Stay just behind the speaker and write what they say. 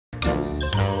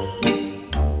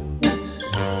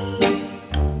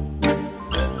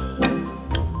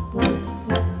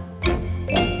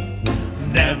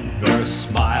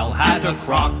at a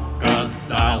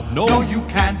crocodile. No, you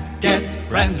can't get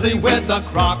friendly with a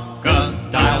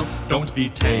crocodile. Don't be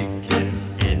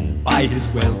taken in by his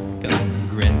welcome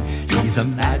grin. He's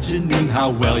imagining how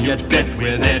well you'd fit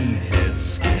within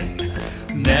his skin.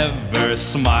 Never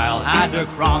smile at a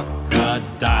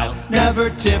crocodile. Never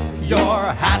tip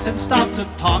your hat and stop to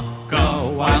talk a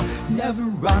while. Never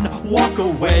run, walk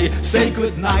away, say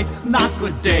good night, not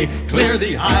good day. Clear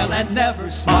the aisle and never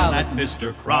smile at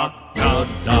Mr.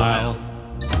 Crocodile.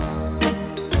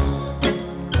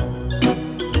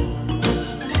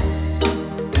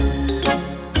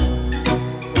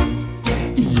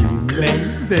 You may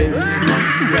very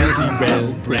well be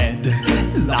well bred,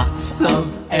 lots of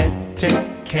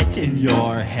etiquette in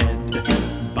your head.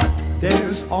 But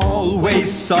there's always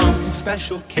some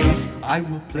special case I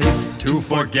will place to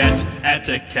forget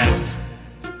etiquette.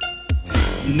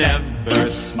 Never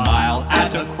smile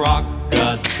at a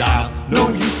crocodile. No,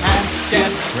 you can't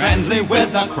get friendly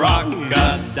with a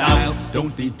crocodile.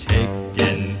 Don't be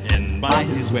taken in by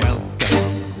his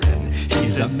welcome grin.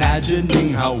 He's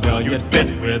imagining how well you'd fit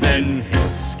within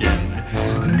his skin.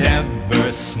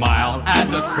 Never smile at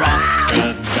a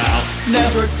crocodile.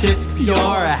 Never tip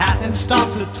your hat and stop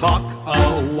to talk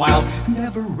a while.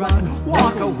 Never run,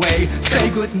 walk away, say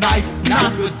good night,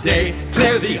 not good day.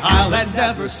 Clear the aisle and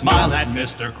never smile at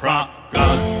Mr.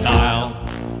 Crocodile.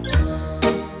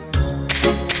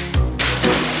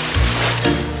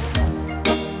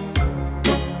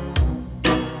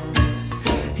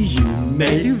 You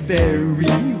may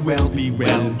very well be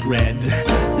well bred,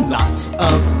 lots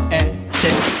of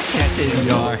etiquette in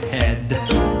your head.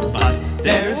 But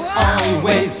there's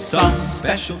always some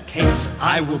special case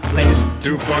I will place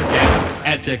to forget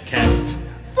etiquette.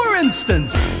 For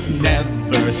instance,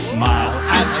 never smile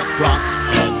at a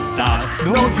crocodile.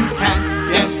 No, you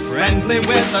can't get friendly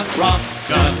with a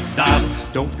crocodile.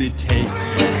 Don't be taken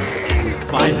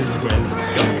in by his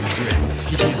welcome grin.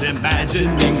 He's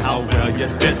imagining how well you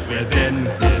fit within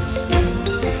his skin.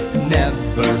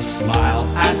 Never smile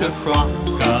at a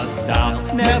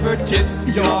crocodile. Never tip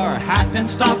your hat and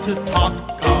stop to talk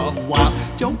a while.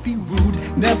 Don't be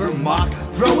rude, never mock.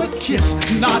 Throw a kiss,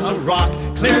 not a rock.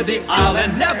 Clear the aisle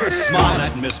and never smile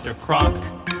at Mr.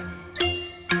 Crocodile.